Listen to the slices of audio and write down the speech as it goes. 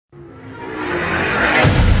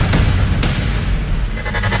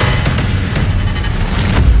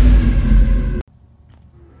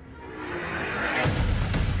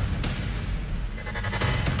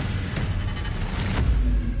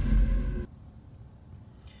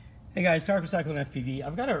Hey guys, Tarek with CycloneFPV.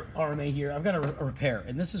 I've got an RMA here. I've got a repair,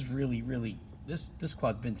 and this is really, this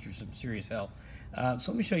quad's been through some serious hell.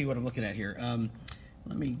 So let me show you what I'm looking at here.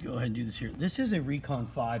 Let me go ahead and do this here. This is a Rekon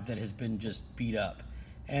 5 that has been just beat up.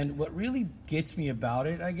 And what really gets me about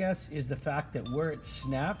it, I guess, is the fact that where it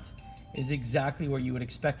snapped is exactly where you would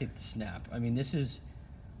expect it to snap. I mean, this is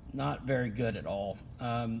not very good at all.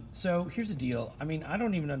 So here's the deal. I mean, I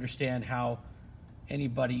don't even understand how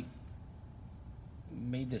anybody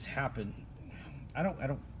made this happen. Well,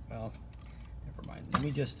 never mind.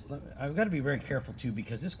 I've got to be very careful too,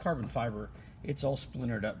 because this carbon fiber, it's all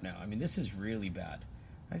splintered up now. I mean, this is really bad.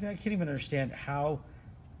 I can't even understand how.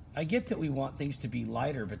 I get that we want things to be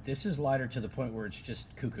lighter, but this is lighter to the point where it's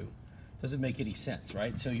just cuckoo. Doesn't make any sense,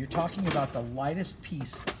 right? So you're talking about the lightest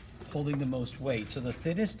piece holding the most weight. So the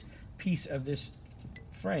thinnest piece of this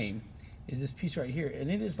frame is this piece right here, and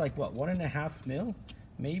it is like what, 1.5 mil,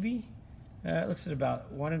 maybe? It looks at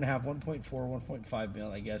about 1.5, 1.4, 1.5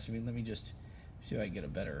 mil, I guess. I mean, let me just see if I can get a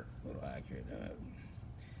better, little accurate.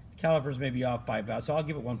 Calipers may be off by about, so I'll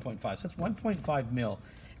give it 1.5. So that's 1.5 mil,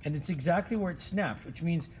 and it's exactly where it snapped, which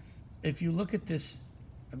means if you look at this,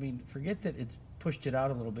 I mean, forget that it's pushed it out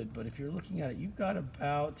a little bit, but if you're looking at it, you've got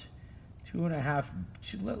about 2.5,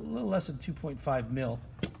 a little less than 2.5 mil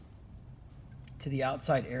to the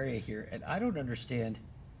outside area here, and I don't understand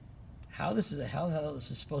how this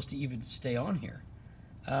is supposed to even stay on here.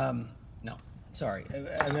 No, sorry,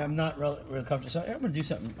 I'm not really comfortable. So I'm going to do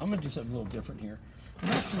something. I'm going to do something a little different here. I'm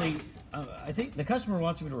actually, I think the customer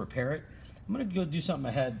wants me to repair it. I'm going to go do something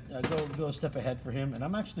ahead, go a step ahead for him, and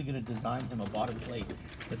I'm actually going to design him a bottom plate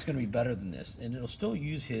that's going to be better than this, and it'll still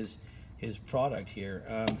use his product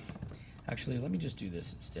here. Actually, let me just do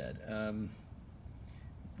this instead.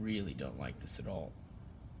 Really don't like this at all.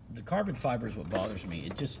 The carbon fiber is what bothers me.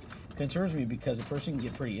 It just concerns me because a person can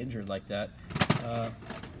get pretty injured like that. Let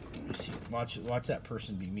me see. Watch that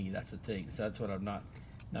person be me. That's the thing. So that's what I'm not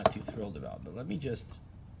too thrilled about. But let me just,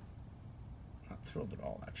 not thrilled at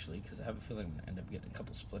all actually, because I have a feeling I'm gonna end up getting a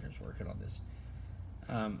couple splinters working on this.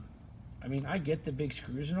 I mean, I get the big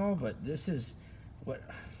screws and all, but this is what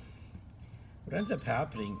ends up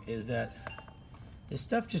happening is that this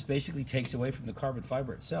stuff just basically takes away from the carbon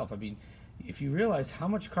fiber itself. I mean, if you realize how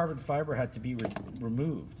much carbon fiber had to be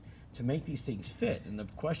removed to make these things fit, and the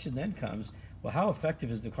question then comes, well, how effective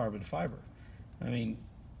is the carbon fiber? I mean,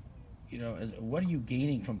 you know, what are you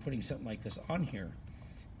gaining from putting something like this on here?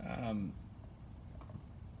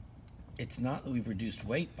 It's not that we've reduced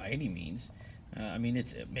weight by any means. I mean,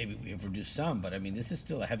 maybe we've reduced some, but I mean, this is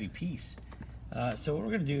still a heavy piece. So what we're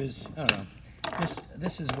going to do is, I don't know,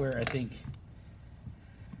 this is where I think,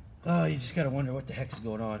 oh, you just gotta wonder what the heck's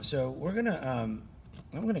going on. So we're gonna,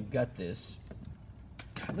 I'm gonna gut this.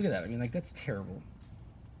 God, look at that. I mean, like, that's terrible.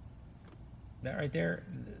 That right there,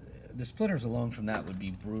 the splinters alone from that would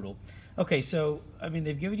be brutal. Okay, so I mean,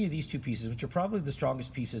 they've given you these two pieces, which are probably the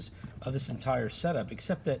strongest pieces of this entire setup.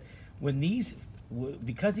 Except that when these,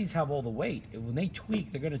 because these have all the weight, when they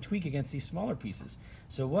tweak, they're gonna tweak against these smaller pieces.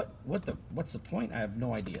 So what's the point? I have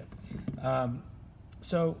no idea.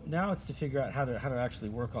 So now it's to figure out how to actually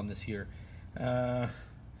work on this here.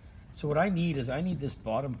 So what I need is this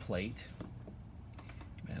bottom plate.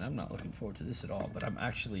 Man, I'm not looking forward to this at all, but I'm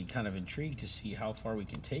actually kind of intrigued to see how far we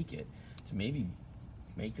can take it to maybe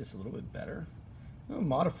make this a little bit better. Well,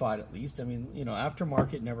 modified at least. I mean, you know,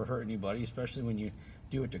 aftermarket never hurt anybody, especially when you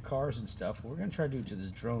do it to cars and stuff. We're gonna try to do it to this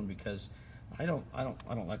drone because I don't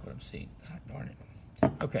like what I'm seeing. God darn it.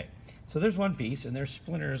 Okay, so there's one piece, and there's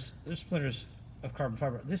splinters. Of carbon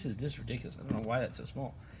fiber. This is ridiculous. I don't know why that's so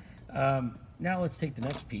small. Now let's take the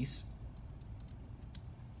next piece.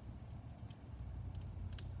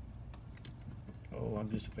 Oh, I'm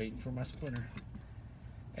just waiting for my splinter.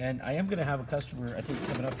 And I am going to have a customer, I think,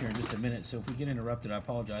 coming up here in just a minute, so if we get interrupted, I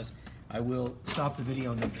apologize. I will stop the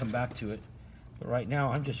video and then come back to it. But right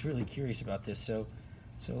now, I'm just really curious about this. So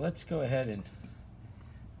let's go ahead and,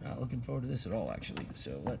 not looking forward to this at all, actually.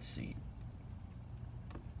 So let's see.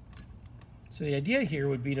 So the idea here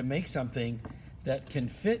would be to make something that can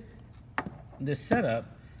fit this setup,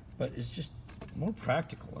 but is just more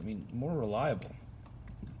practical. I mean, more reliable.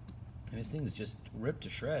 And this thing's just ripped to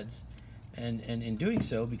shreds. And in doing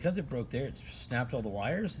so, because it broke there, it snapped all the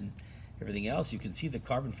wires and everything else. You can see the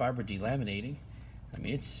carbon fiber delaminating. I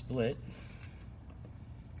mean, it's split.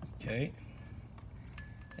 Okay.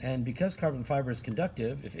 And because carbon fiber is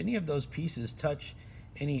conductive, if any of those pieces touch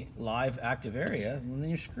any live active area, well, then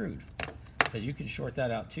you're screwed, because you can short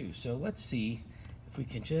that out too. So let's see if we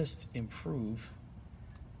can just improve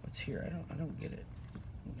what's here. I don't get it.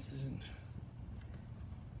 This isn't.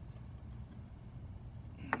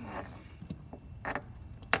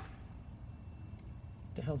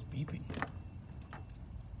 hell's beeping?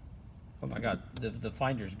 Oh my god, the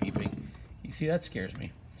finder's beeping. You see, that scares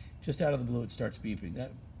me. Just out of the blue, it starts beeping.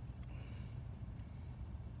 That.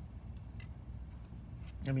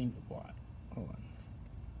 I mean, what? Hold on.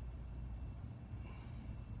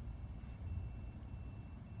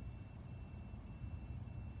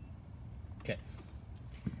 Okay.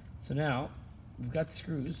 So now we've got the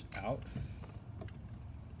screws out.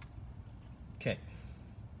 Okay.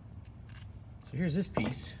 So here's this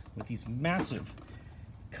piece with these massive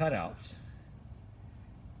cutouts.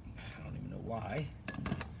 I don't even know why.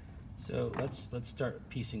 So let's start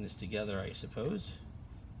piecing this together, I suppose.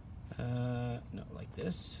 No, like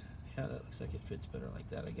this. Yeah, that looks like it fits better like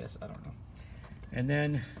that, I guess. I don't know. And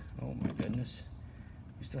then, oh my goodness,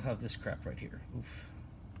 we still have this crap right here. Oof.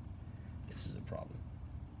 This is a problem.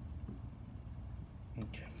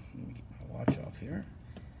 Okay, let me get my watch off here.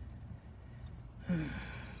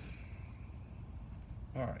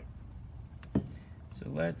 All right. So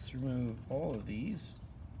let's remove all of these.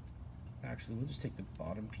 Actually, we'll just take the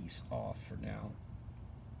bottom piece off for now.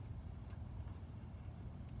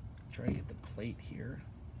 Try to get the plate here.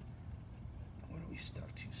 What are we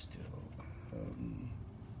stuck to still?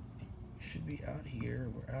 Should be out here.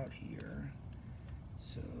 We're out here.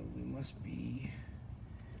 So we must be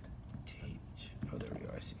taped. Oh, there we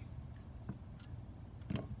go. I see.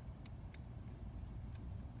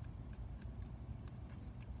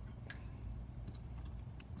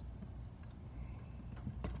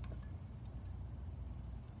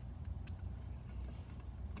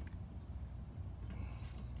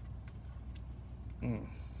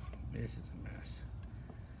 This is a mess.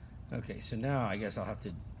 Okay, so now I guess I'll have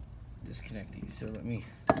to disconnect these. So let me.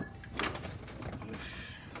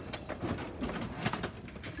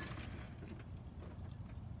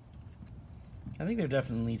 I think there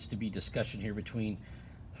definitely needs to be discussion here between,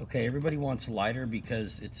 okay, everybody wants lighter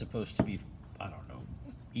because it's supposed to be, I don't know,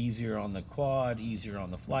 easier on the quad, easier on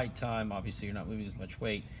the flight time. Obviously, you're not moving as much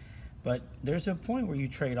weight. But there's a point where you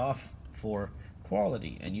trade off for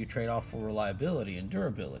quality and you trade off for reliability and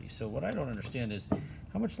durability. So what I don't understand is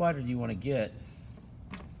how much lighter do you want to get?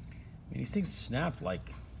 I mean, these things snap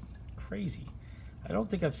like crazy. I don't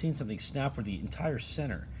think I've seen something snap where the entire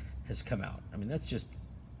center has come out. I mean, that's just,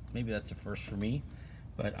 maybe that's a first for me,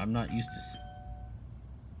 but I'm not used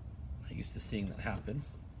to seeing that happen.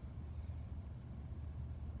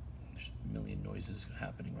 There's a million noises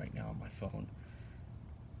happening right now on my phone.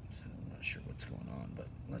 So I'm not sure what's going on, but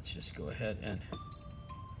let's just go ahead and,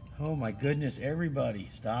 oh my goodness, everybody,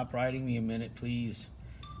 stop writing me a minute, please.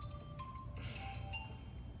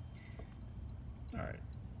 All right.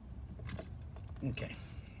 Okay.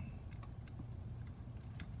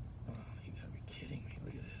 Oh, you gotta be kidding me.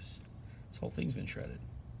 Look at this. This whole thing's been shredded.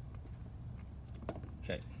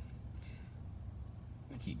 Okay.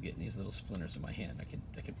 I keep getting these little splinters in my hand. I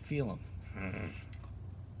can feel them.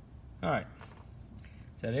 All right.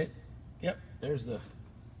 Is that it? Yep. There's the.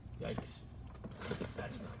 Yikes.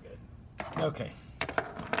 That's not good. Okay.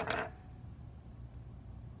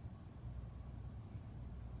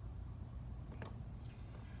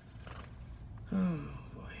 Oh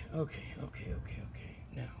boy. Okay.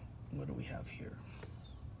 Now, what do we have here?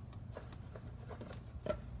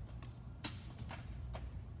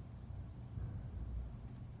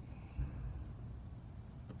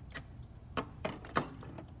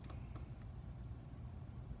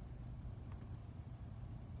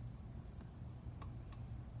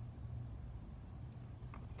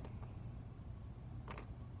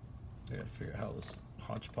 I gotta figure out how this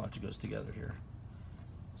hodgepodge goes together here.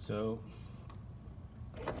 So,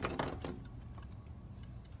 let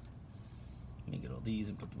me get all these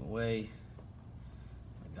and put them away.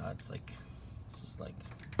 Oh my God, it's like, this is like,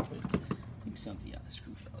 I think something, yeah, the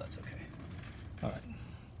screw fell, that's okay. All right.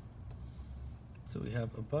 So we have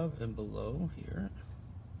above and below here.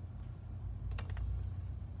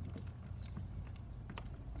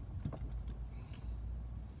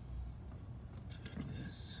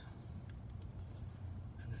 This,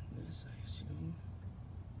 and then this, I assume.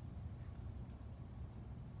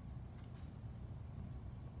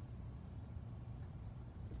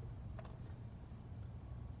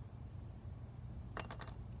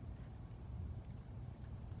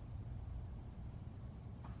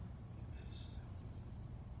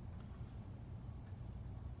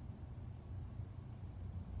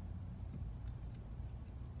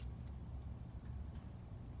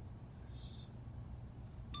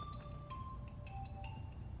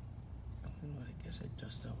 What I guess I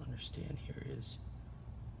just don't understand here is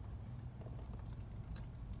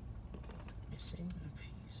missing a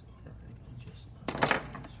piece, or am I just not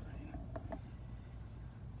seeing this right?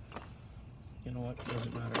 You know what?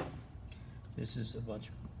 Doesn't matter. This is a bunch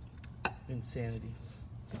of insanity.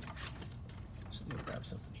 So let me grab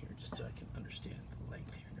something here just so I can understand the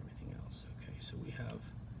length here and everything else. Okay, so we have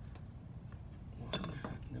one,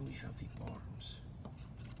 and then we have the arms.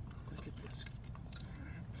 Look at this.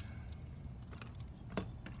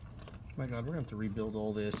 My God, we're gonna have to rebuild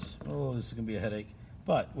all this. Oh, this is gonna be a headache.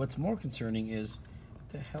 But what's more concerning is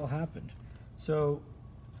what the hell happened? So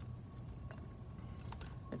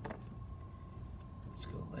let's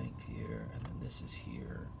go length here, and then this is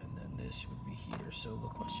here, and then this would be here. So the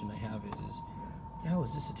question I have is what the hell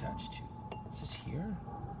is this attached to? Is this here?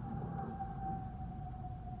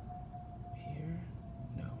 Here?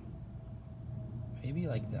 No. Maybe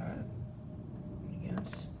like that? I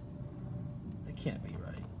guess. That can't be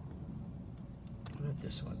right. What about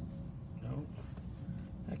this one? No.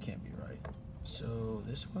 That can't be right. So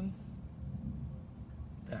this one?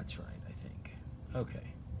 That's right, I think.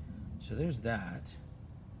 Okay. So there's that.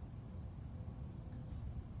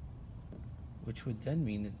 Which would then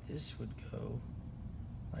mean that this would go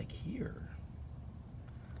like here.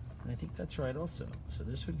 And I think that's right also. So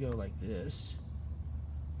this would go like this.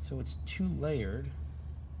 So it's 2 layered.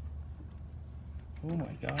 Oh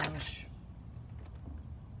my gosh.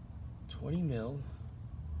 20 mil,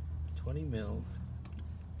 20 mil,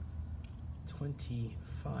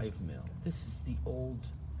 25 mil. This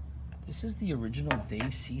is the original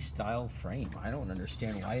Dave C style frame. I don't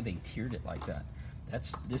understand why they tiered it like that.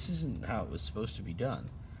 This isn't how it was supposed to be done.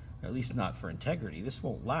 At least not for integrity. This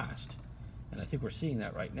won't last. And I think we're seeing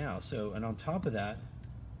that right now. So, and on top of that,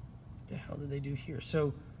 what the hell did they do here?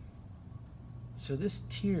 So this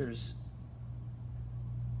tiers.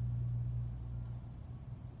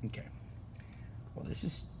 Okay. Well, this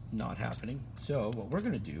is not happening. So what we're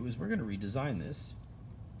going to do is we're going to redesign this.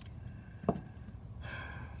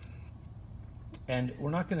 And we're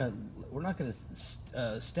not going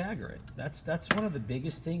to stagger it. That's one of the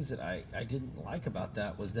biggest things that I didn't like about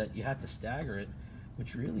that, was that you had to stagger it,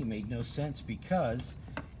 which really made no sense, because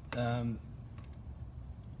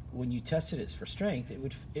when you tested it for strength,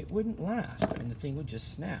 it wouldn't last, and the thing would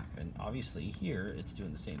just snap. And obviously here it's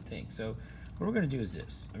doing the same thing. So what we're going to do is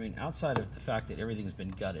this. I mean, outside of the fact that everything's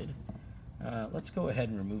been gutted, let's go ahead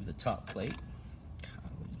and remove the top plate.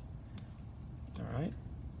 All right.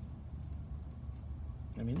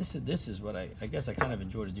 I mean, this is what I guess I kind of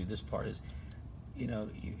enjoy to do. This part is, you know,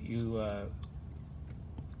 you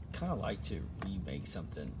kind of like to remake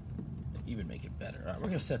something, even make it better. All right, we're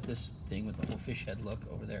going to set this thing with the whole fish head look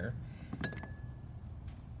over there.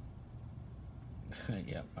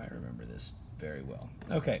 Yep, I remember this very well.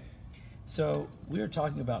 Okay, so we are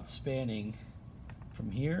talking about spanning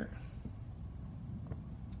from here.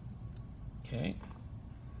 Okay,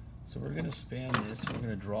 so we're going to span this. We're going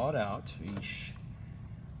to draw it out.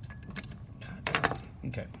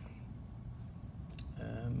 Okay.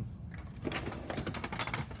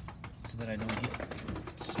 So that I don't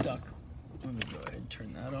get stuck. Let me go ahead and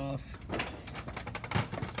turn that off.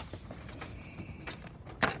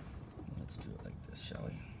 Let's do it like this, shall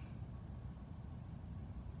we?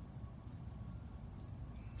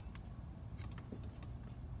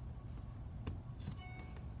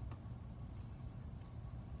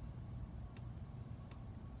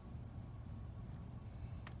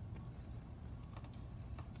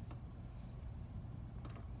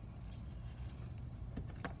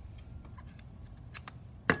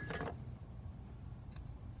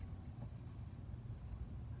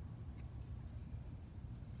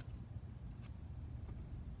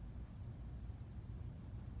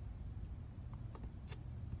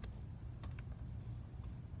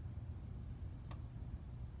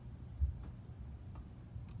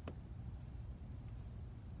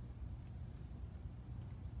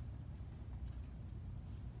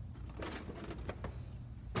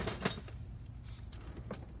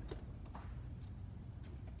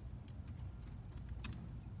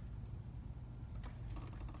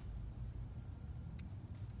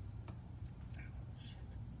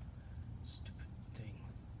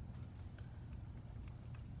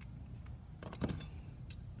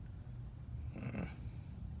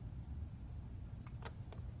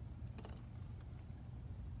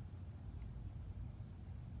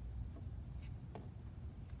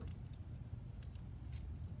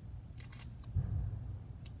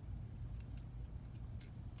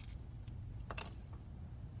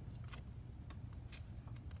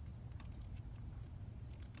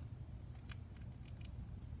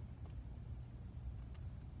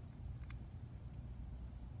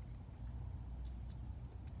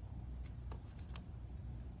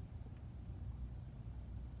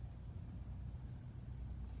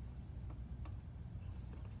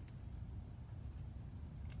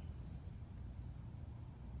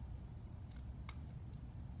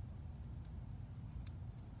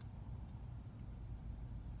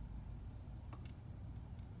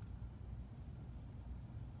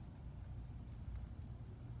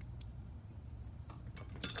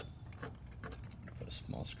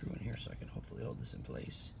 small screw in here so I can hopefully hold this in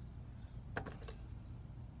place.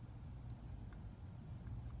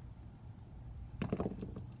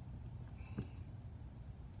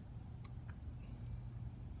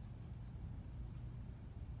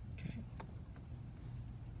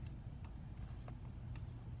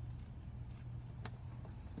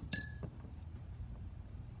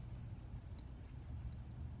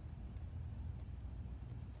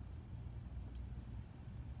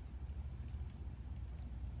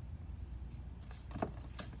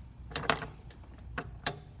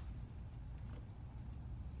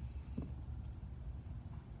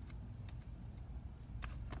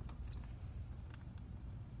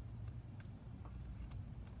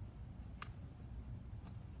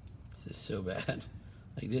 This is so bad.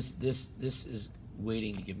 Like this is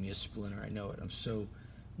waiting to give me a splinter. I know it. I'm so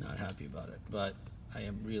not happy about it, but I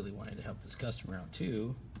am really wanting to help this customer out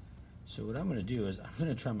too. So what I'm going to do is I'm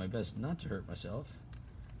going to try my best not to hurt myself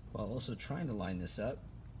while also trying to line this up.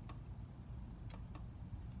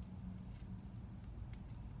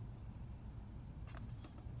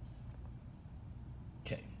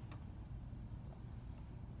 Okay.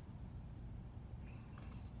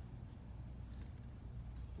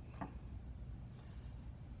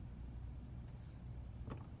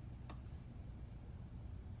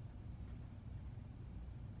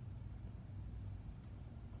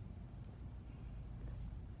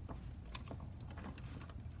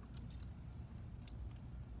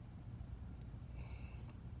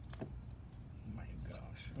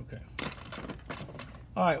 Okay.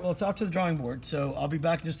 All right, well, it's off to the drawing board, so I'll be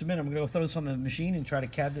back in just a minute. I'm going to go throw this on the machine and try to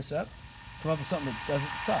CAD this up, come up with something that doesn't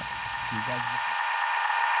suck. See you guys.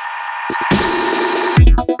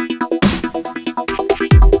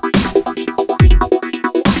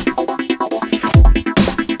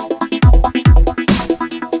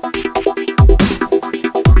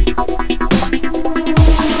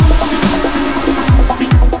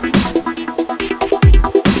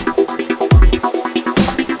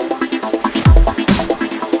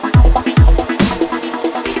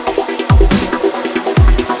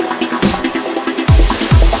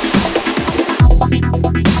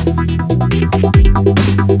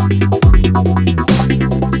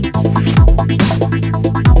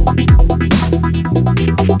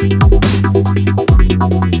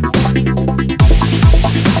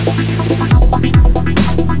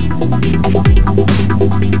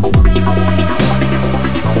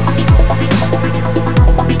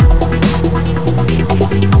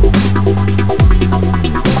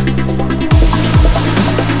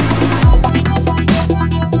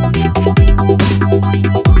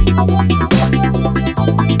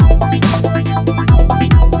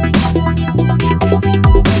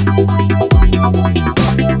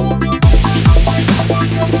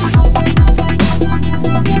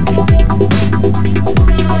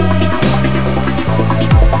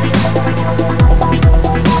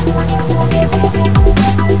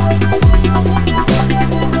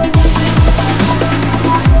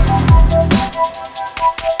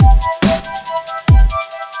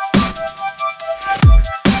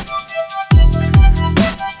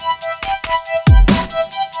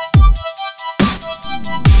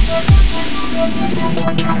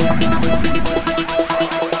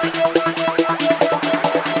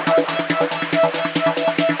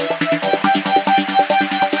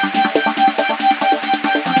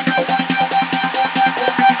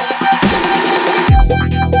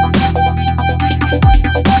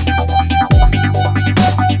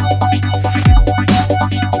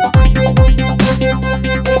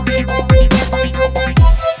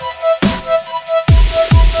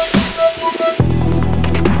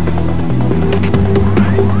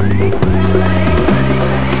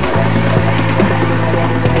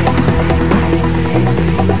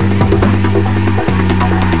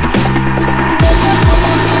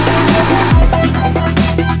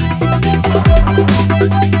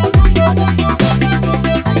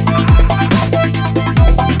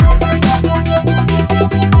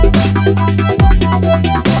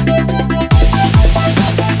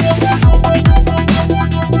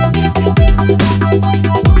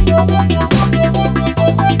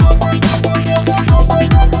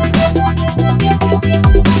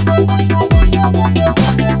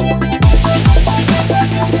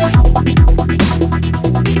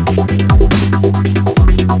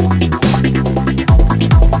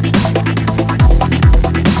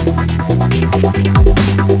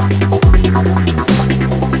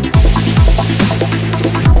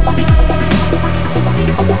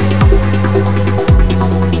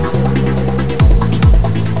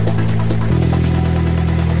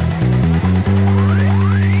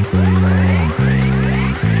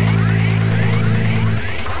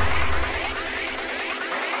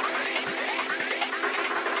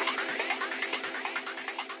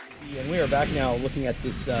 back now looking at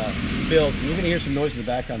this build. You're going to hear some noise in the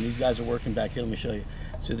background. These guys are working back here. Let me show you.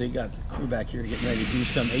 So they got the crew back here getting ready to do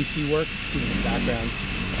some AC work. See them in the background.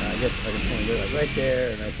 I guess if I can point it right there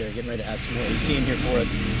and right there, getting ready to add some more AC in here for us.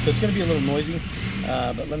 So it's going to be a little noisy,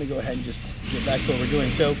 but let me go ahead and just get back to what we're doing.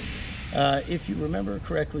 So if you remember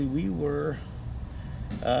correctly, we were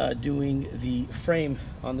doing the frame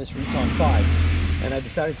on this Rekon 5, and I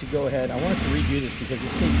decided to go ahead. I wanted to redo this because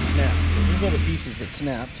this thing snapped. So here's all the pieces that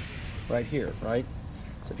snapped right here, right?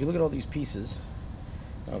 So if you look at all these pieces,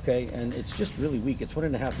 okay, and it's just really weak. It's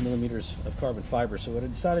 1.5 millimeters of carbon fiber. So what I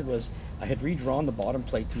decided was I had redrawn the bottom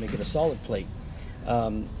plate to make it a solid plate,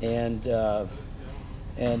 so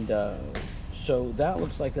that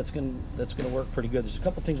looks like that's gonna work pretty good. There's a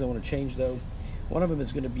couple things I want to change though. One of them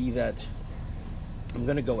is going to be that I'm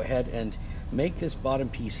going to go ahead and make this bottom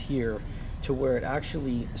piece here to where it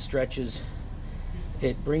actually stretches.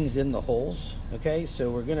 It brings in the holes. Okay, so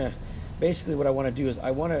we're gonna basically what I want to do is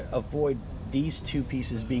I want to avoid these two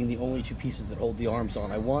pieces being the only two pieces that hold the arms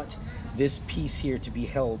on. I want this piece here to be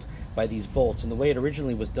held by these bolts, and the way it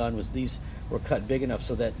originally was done was these were cut big enough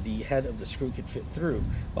so that the head of the screw could fit through.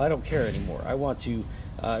 But I don't care anymore. I want to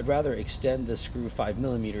I'd rather extend the screw 5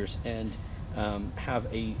 millimeters and have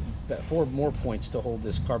 4 more points to hold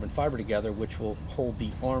this carbon fiber together, which will hold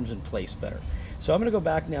the arms in place better. So I'm going to go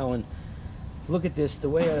back now and look at this the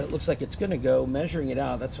way it looks like it's going to go, measuring it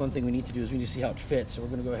out. That's one thing we need to do, is we need to see how it fits. So we're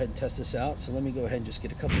going to go ahead and test this out. So let me go ahead and just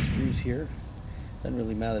get a couple of screws here. Doesn't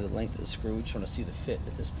really matter the length of the screw, we just want to see the fit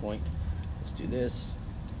at this point. Let's do this.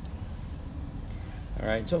 All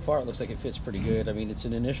right, so far it looks like it fits pretty good. I mean, it's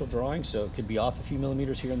an initial drawing, so it could be off a few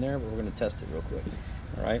millimeters here and there, but we're going to test it real quick.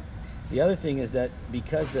 All right. The other thing is that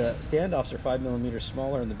because the standoffs are 5 millimeters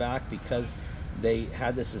smaller in the back, because they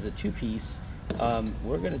had this as a 2-piece,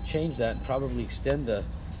 we're going to change that and probably extend the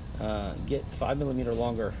get 5 millimeter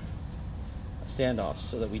longer standoffs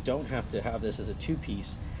so that we don't have to have this as a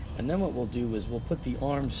 2-piece. And then what we'll do is we'll put the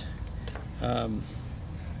arms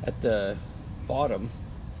at the bottom.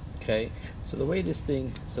 Okay, so the way this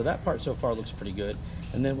thing, so that part so far looks pretty good.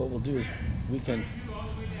 And then what we'll do is we can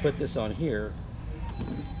put this on here,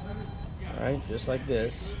 all right, just like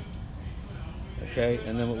this. Okay,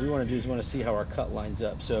 and then what we want to do is we want to see how our cut lines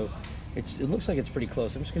up. So it looks like it's pretty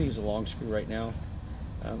close. I'm just going to use a long screw right now.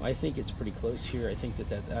 I think it's pretty close here. I think that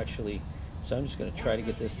that's actually, so I'm just going to try to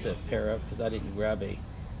get this to pair up because I didn't grab a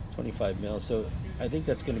 25 mil. So I think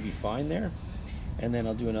that's going to be fine there. And then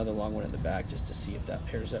I'll do another long one in the back just to see if that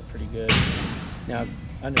pairs up pretty good. Now,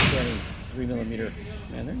 understanding 3 millimeter,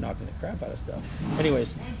 man, they're knocking the crap out of stuff.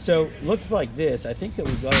 Anyways, so looks like this. I think that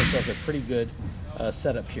we've got ourselves a pretty good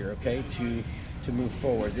setup here, okay, to move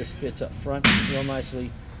forward. This fits up front real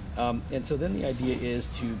nicely. And so then the idea is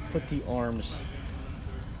to put the arms,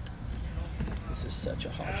 this is such a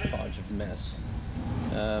hodgepodge of mess.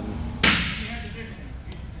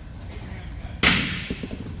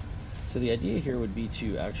 So the idea here would be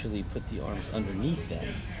to actually put the arms underneath them,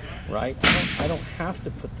 right? I don't have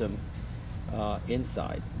to put them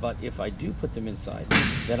inside, but if I do put them inside,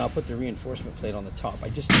 then I'll put the reinforcement plate on the top. I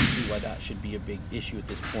just don't see why that should be a big issue at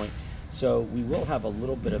this point. So we will have a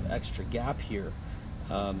little bit of extra gap here,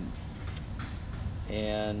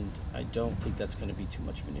 and I don't think that's going to be too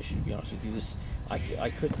much of an issue, to be honest with you. This I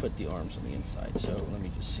could put the arms on the inside, so let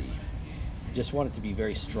me just see. I just want it to be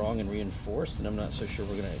very strong and reinforced, and I'm not so sure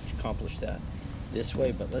we're going to accomplish that this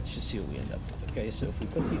way, but let's just see what we end up with. Okay, so if we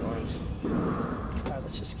put the arms,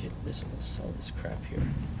 let's just get this, let's solder this crap here.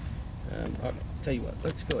 Okay, tell you what,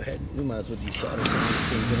 let's go ahead, we might as well desolder some of these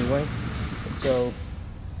things anyway. So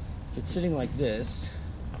if it's sitting like this,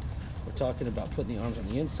 we're talking about putting the arms on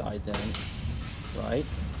the inside then, right?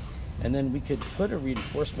 And then we could put a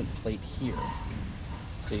reinforcement plate here,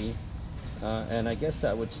 see? And I guess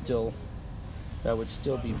that would still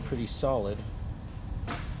be pretty solid.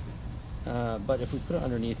 But if we put it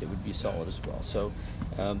underneath, it would be solid as well. So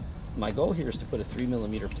my goal here is to put a 3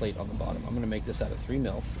 millimeter plate on the bottom. I'm going to make this out of 3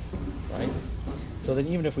 mil, right? So then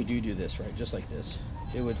even if we do this, right, just like this,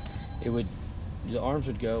 it would, the arms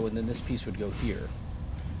would go, and then this piece would go here,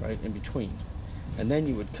 right, in between. And then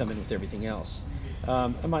you would come in with everything else.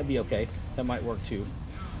 It might be okay. That might work too.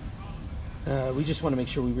 We just want to make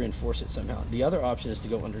sure we reinforce it somehow. The other option is to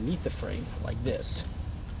go underneath the frame like this,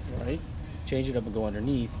 right? Change it up and go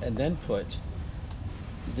underneath, and then put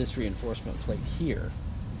this reinforcement plate here.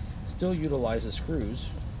 Still utilize the screws,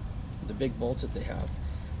 the big bolts that they have,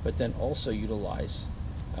 but then also utilize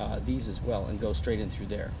these as well and go straight in through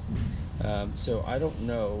there. So I don't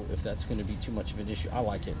know if that's going to be too much of an issue. I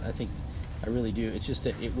like it. I really do. It's just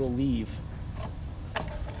that it will leave,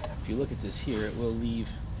 if you look at this here, it will leave,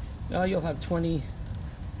 you'll have 20,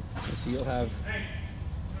 So you'll have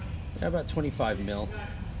about 25 mil.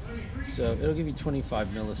 So it'll give you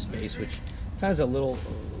 25 mil of space, which kind of is a little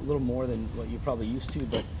more than what you're probably used to.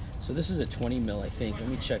 But so this is a 20 mil, I think. Let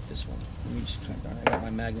me check this one. Let me just kind of, I got my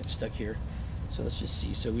magnet stuck here. So let's just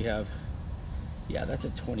see. So we have, yeah, that's a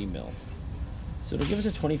 20 mil. So it'll give us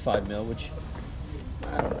a 25 mil, which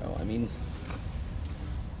I don't know. I mean,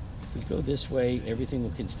 if we go this way, everything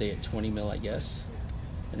can stay at 20 mil, I guess.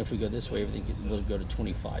 And if we go this way, everything will go to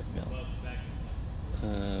 25 mil.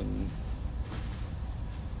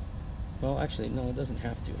 Well, actually, no, it doesn't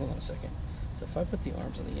have to. Hold on a second. So if I put the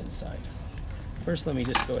arms on the inside, first let me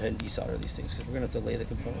just go ahead and desolder these things because we're going to have to lay the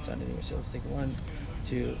components on anyway. So let's take 1,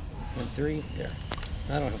 2, and 3. There.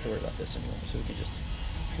 I don't have to worry about this anymore. So we can just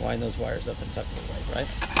line those wires up and tuck them away, right?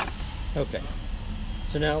 Okay.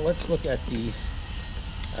 So now let's look at the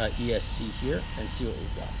ESC here and see what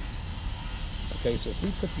we've got. Okay, so if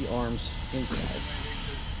we put the arms inside,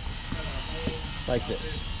 like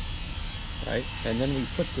this, right? And then we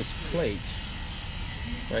put this plate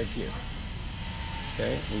right here.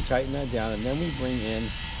 Okay, we tighten that down and then we bring in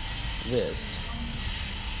this.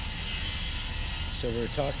 So we're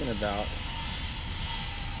talking about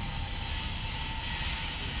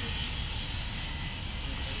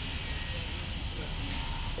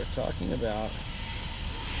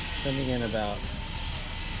coming in about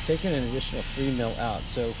taking an additional 3 mil out.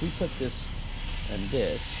 So if we put this and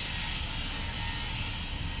this,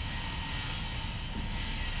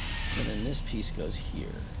 and then this piece goes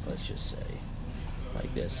here, let's just say,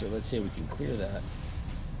 like this. So let's say we can clear that.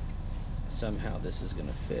 Somehow this is going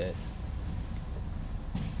to fit.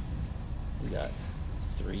 We got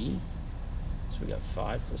 3. So we got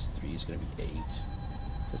 5 plus 3 is going to be 8.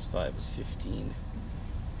 Plus 5 is 15.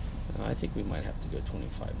 I think we might have to go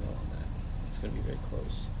 25 mil on that. It's going to be very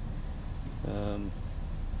close.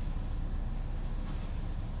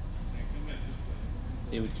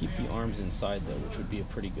 It would keep the arms inside though, which would be a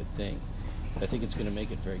pretty good thing. But I think it's going to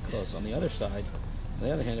make it very close. On the other side, on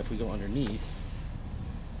the other hand, if we go underneath,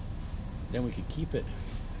 then we could keep it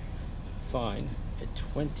fine at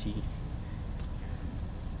 20.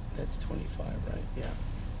 That's 25, right? Yeah.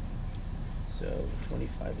 So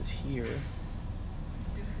 25 is here.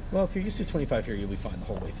 Well, if you're used to 25 here, you'll be fine the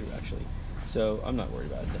whole way through, actually. So I'm not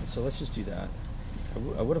worried about it then. So let's just do that.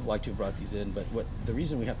 I would have liked to have brought these in, but the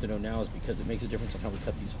reason we have to know now is because it makes a difference on how we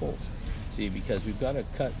cut these holes. See, because we've got to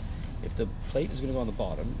cut, if the plate is going to go on the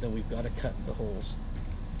bottom, then we've got to cut the holes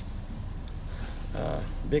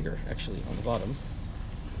bigger, actually, on the bottom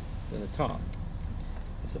than the top.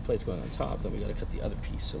 If the plate's going on top, then we've got to cut the other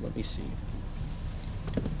piece. So let me see.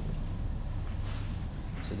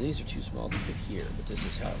 So these are too small to fit here, but this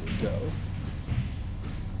is how it would go.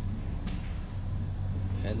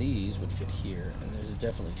 And these would fit here, and they're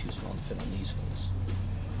definitely too small to fit on these holes.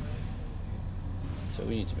 So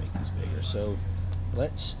we need to make these bigger. So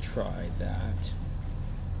let's try that.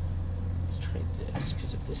 Let's try this,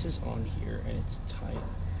 because if this is on here and it's tight,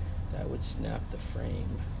 that would snap the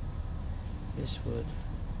frame. This would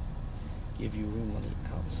give you room on the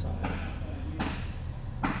outside.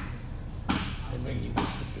 And then you would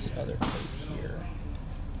put this other plate here.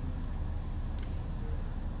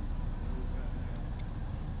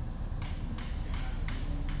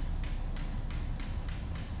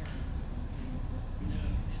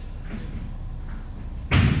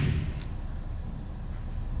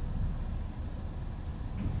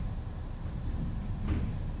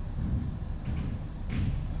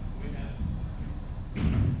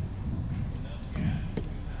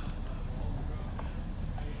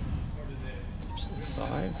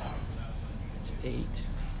 It's 8.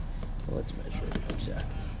 Well, let's measure it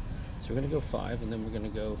exactly. So we're going to go 5, and then we're going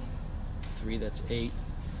to go 3. That's 8.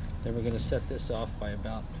 Then we're going to set this off by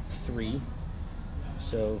about 3.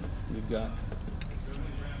 So we've got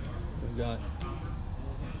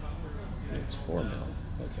it's 4 mil.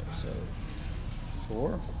 Okay, so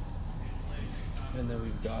 4, and then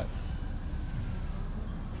we've got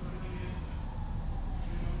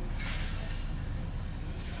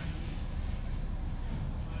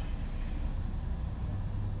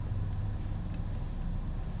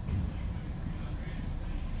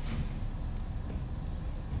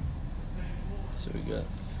so we got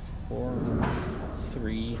 4,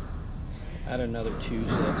 3, add another 2,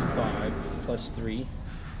 so that's 5 plus 3.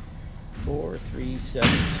 4, 3, 7,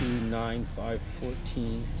 2, 9, 5,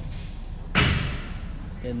 14.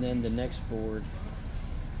 And then the next board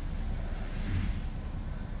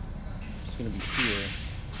is going to be here.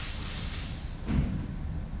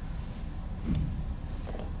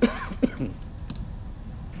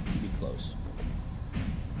 Be close.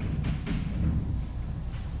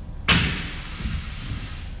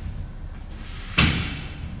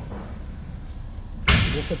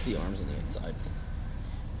 we'll put the arms on the inside.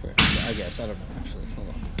 I guess, I don't know, actually. Hold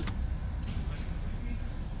on.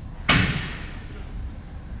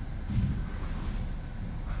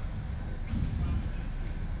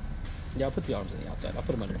 Yeah, I'll put the arms on the outside. I'll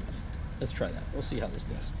put them underneath. Let's try that. We'll see how this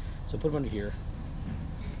does. So put them under here.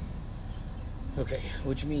 Okay,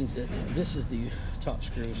 which means that this is the top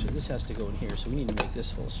screw, so this has to go in here. So we need to make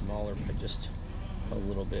this hole smaller by just a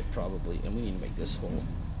little bit, probably. And we need to make this hole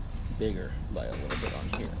bigger by a little bit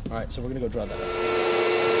on here. All right, so we're going to go draw that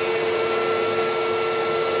out.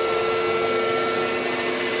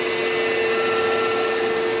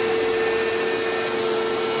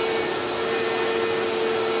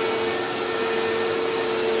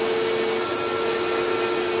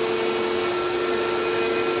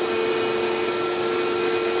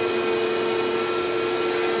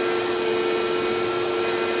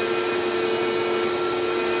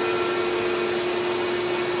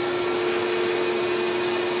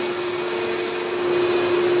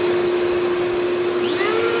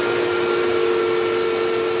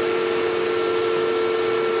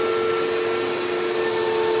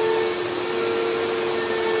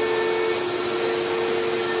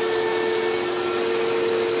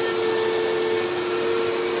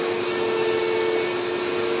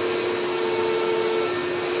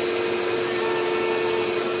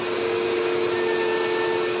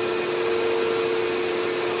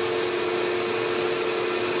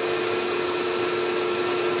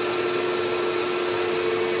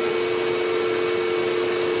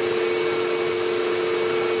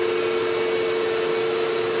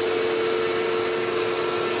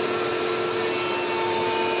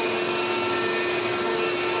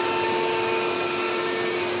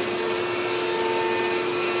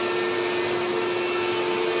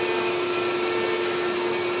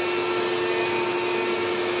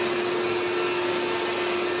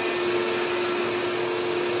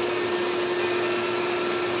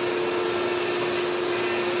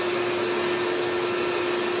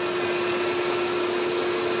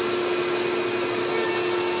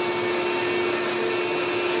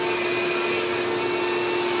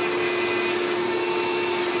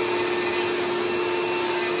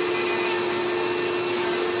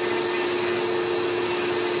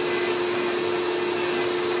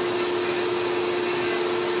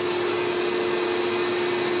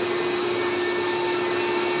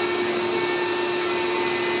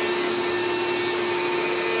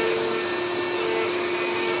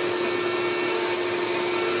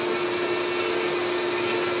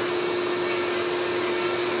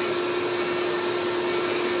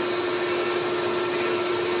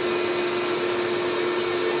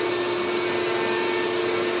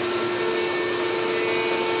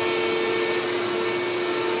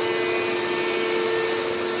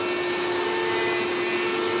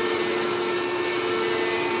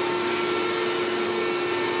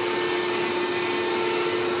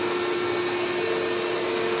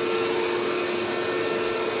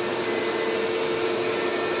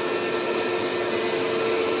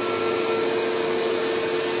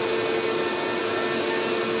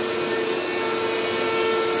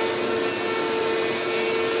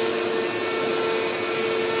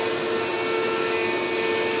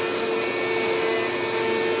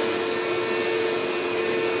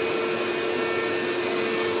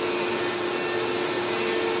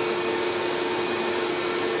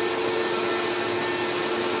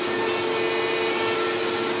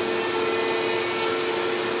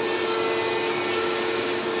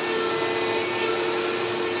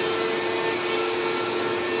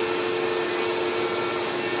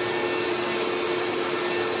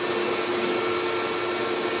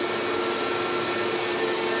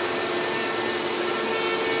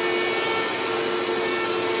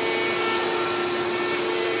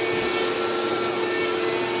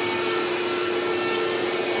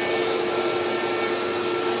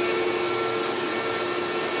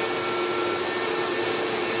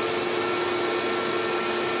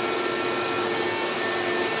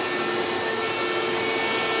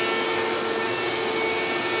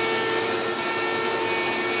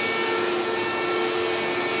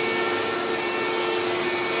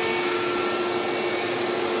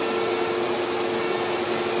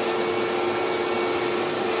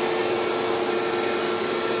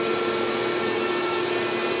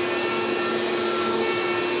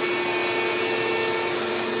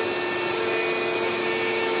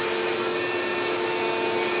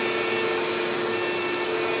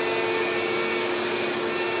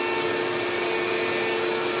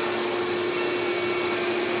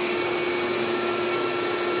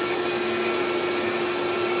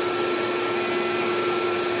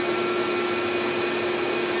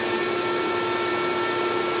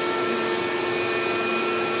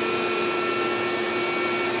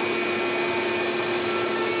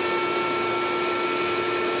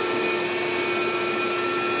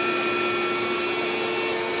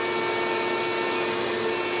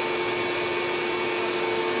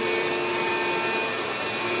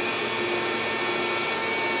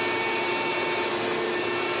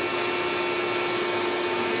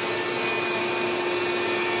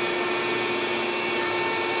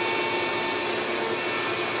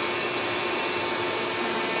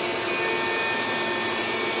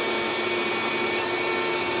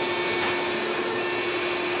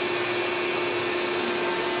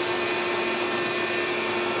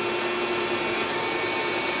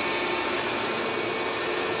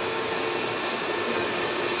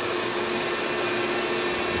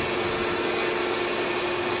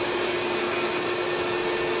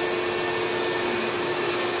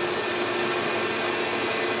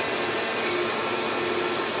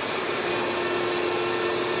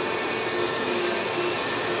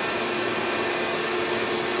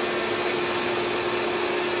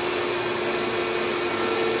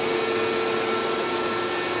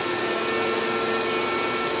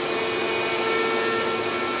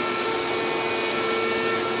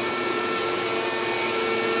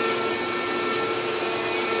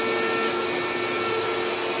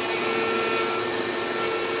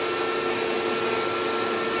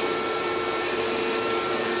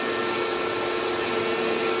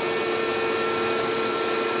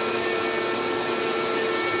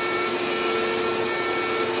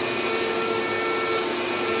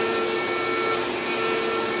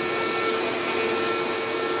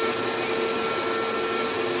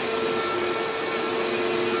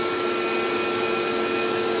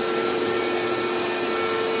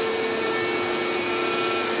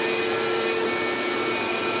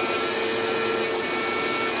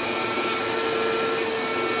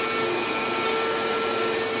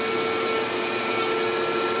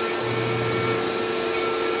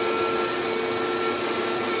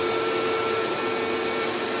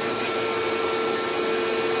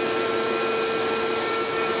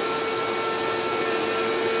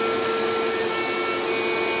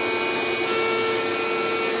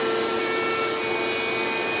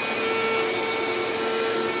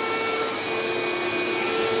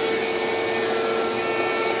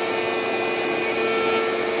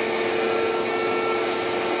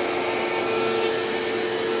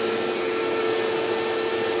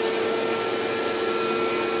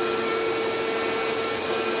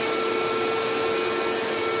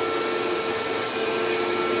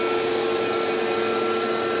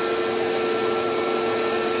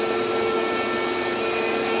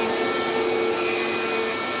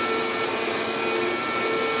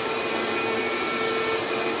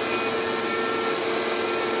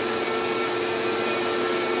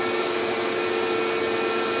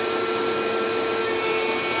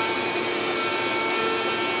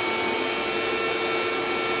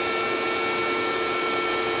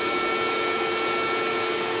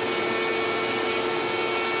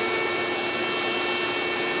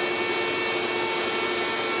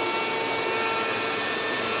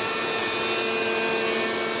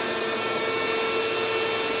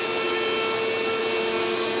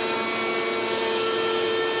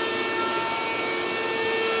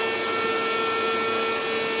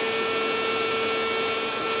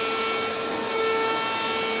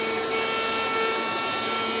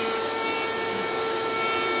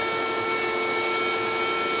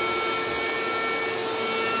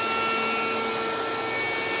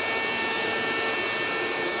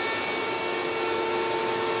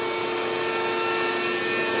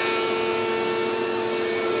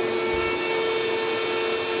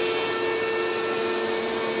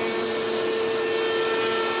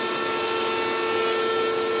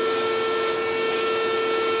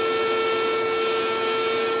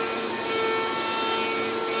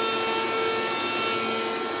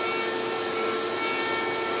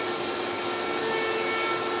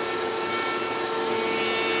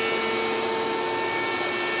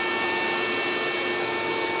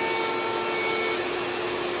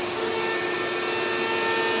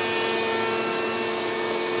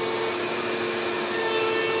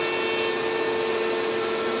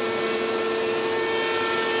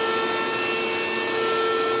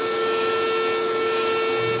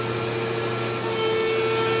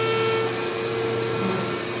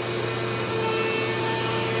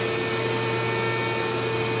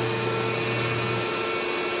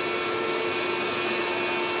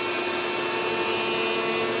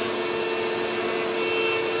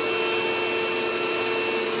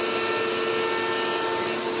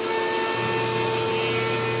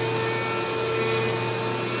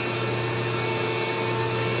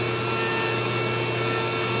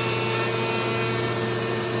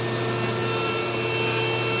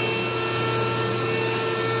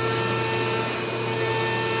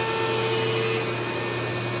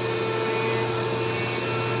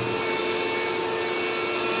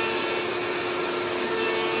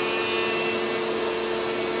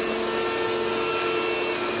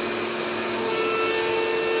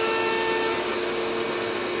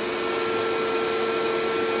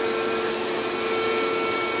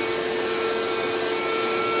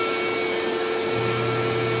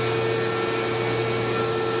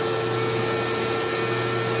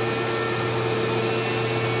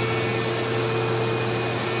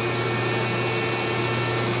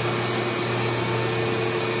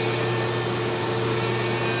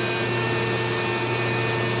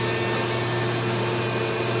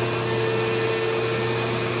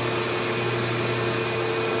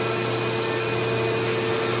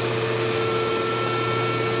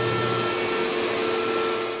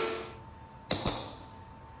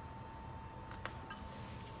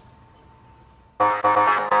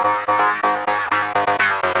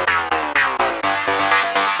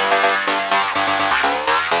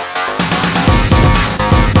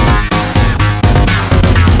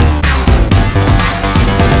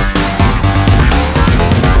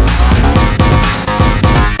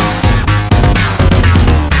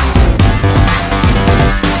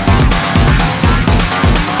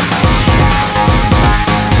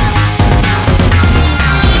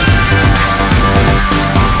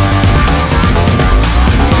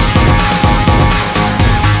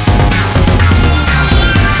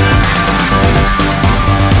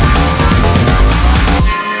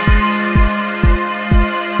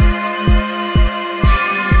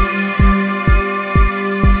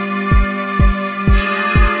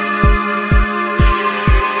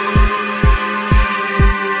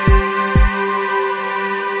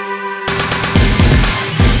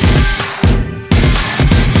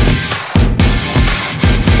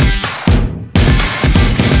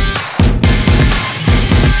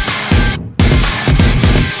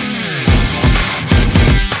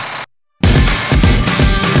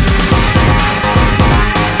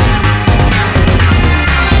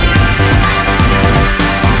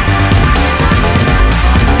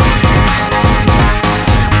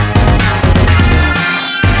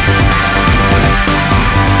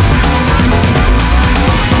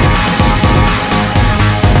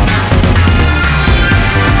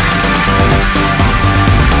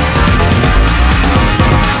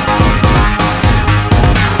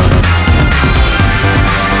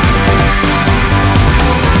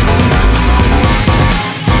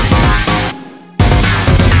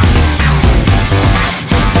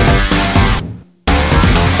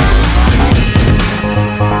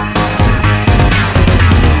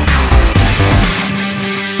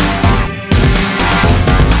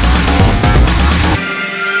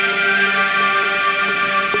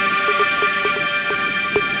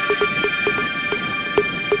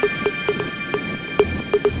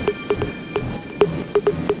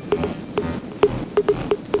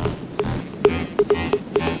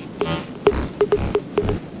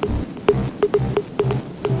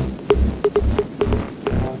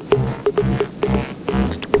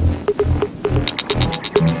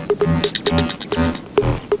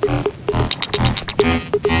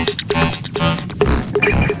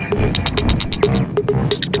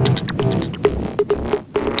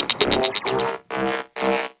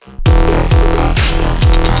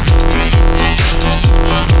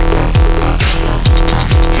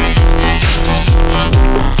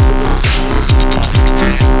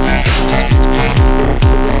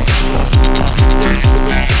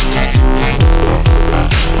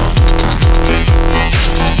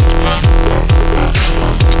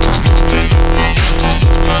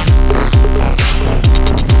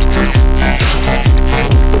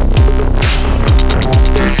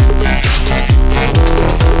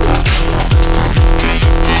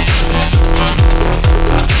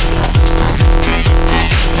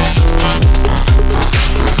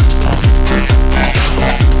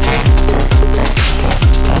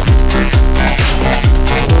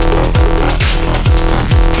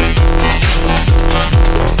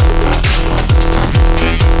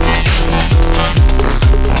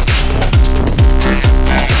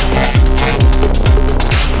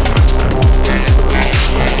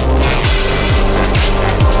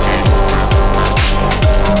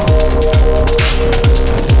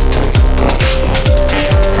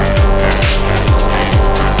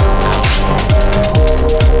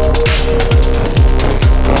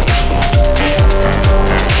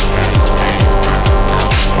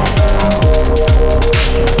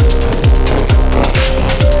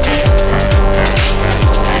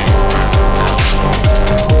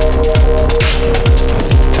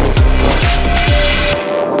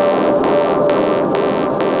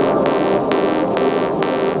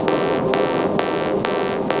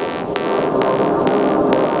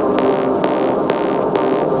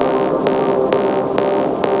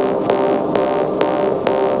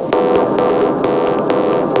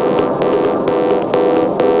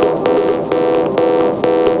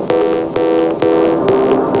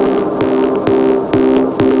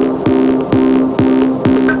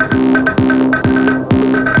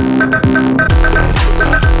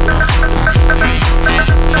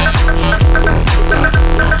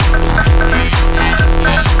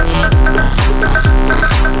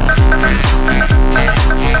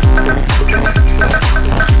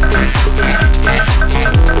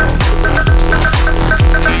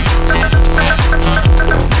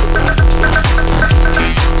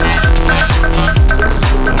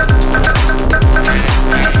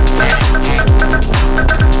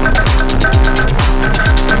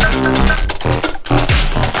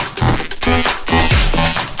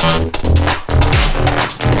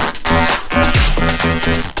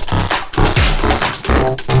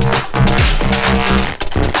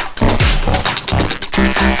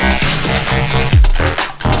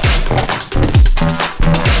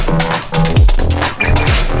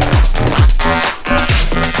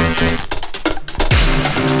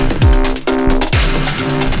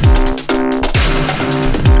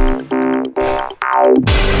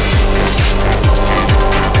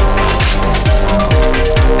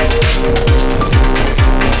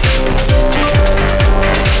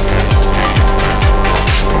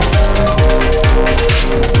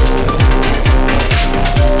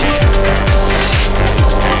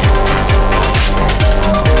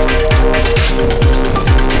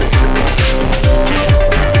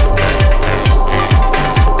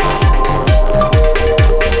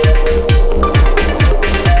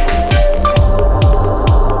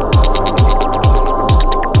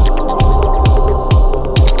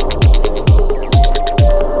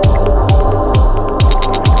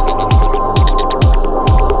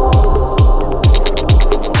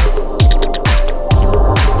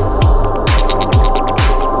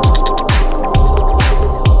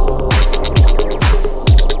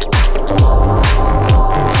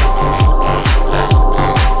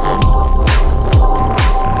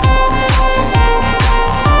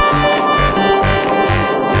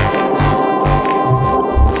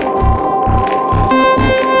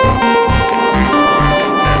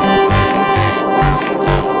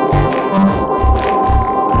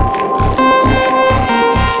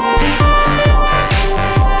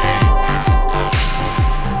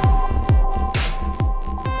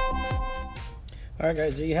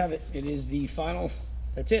 guys, there you have it. It is the final.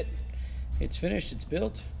 That's it. It's finished. It's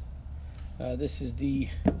built. This is the.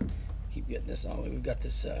 Keep getting this on. We've got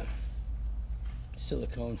this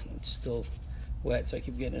silicone. It's still wet, so I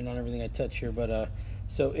keep getting it on everything I touch here. But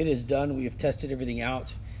so it is done. We have tested everything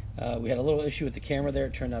out. We had a little issue with the camera there.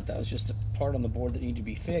 It turned out that was just a part on the board that needed to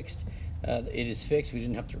be fixed. It is fixed. We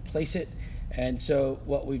didn't have to replace it. And so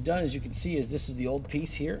what we've done, as you can see, is this is the old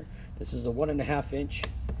piece here. This is a 1.5 inch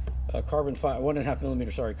carbon fiber, 1.5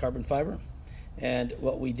 millimeter, sorry, carbon fiber. And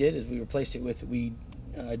what we did is we replaced it with, we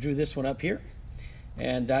drew this one up here,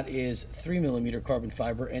 and that is 3 millimeter carbon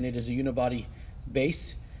fiber, and it is a unibody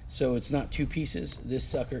base, so it's not two pieces. This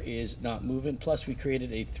sucker is not moving. Plus, we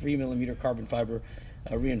created a 3 millimeter carbon fiber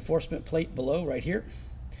reinforcement plate below right here.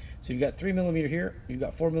 So you've got 3 millimeter here, you've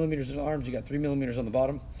got 4 millimeters in the arms, you've got 3 millimeters on the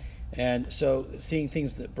bottom. And so seeing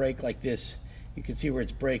things that break like this, you can see where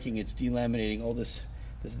it's breaking, it's delaminating all this.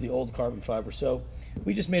 This is the old carbon fiber. So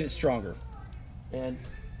we just made it stronger, and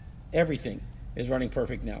everything is running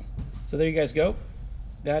perfect now. So there you guys go.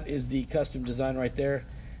 That is the custom design right there.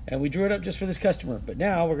 And we drew it up just for this customer, but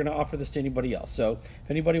now we're gonna offer this to anybody else. So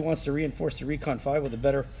if anybody wants to reinforce the Rekon 5 with a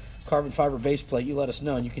better carbon fiber base plate, you let us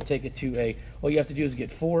know, and you can take it to all you have to do is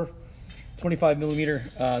get 4 25 millimeter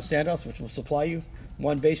standoffs, which will supply you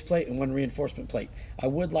 1 base plate and 1 reinforcement plate. I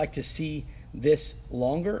would like to see this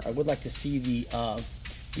longer. I would like to see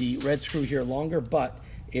the red screw here longer, but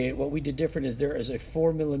what we did different is there is a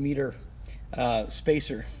 4 millimeter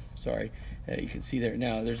spacer. Sorry, you can see there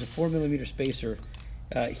now. There's a 4 millimeter spacer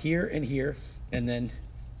here and here, and then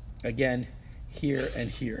again here and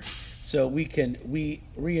here. So we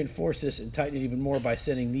reinforce this and tighten it even more by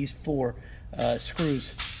sending these 4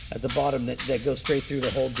 screws at the bottom that go straight through to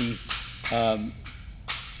hold the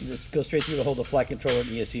flight controller and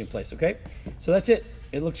ESC in place. Okay, so that's it.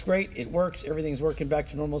 It looks great. It works. Everything's working back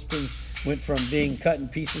to normal. This thing went from being cut in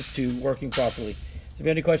pieces to working properly. So if you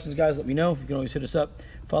have any questions, guys, let me know. You can always hit us up.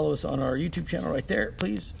 Follow us on our YouTube channel right there,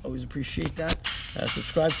 please. Always appreciate that.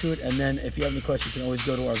 Subscribe to it, and then if you have any questions, you can always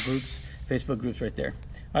go to our groups, Facebook groups right there.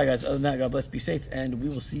 All right, guys. Other than that, God bless. Be safe, and we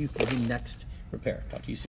will see you for the next repair. Talk to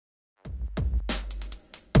you soon.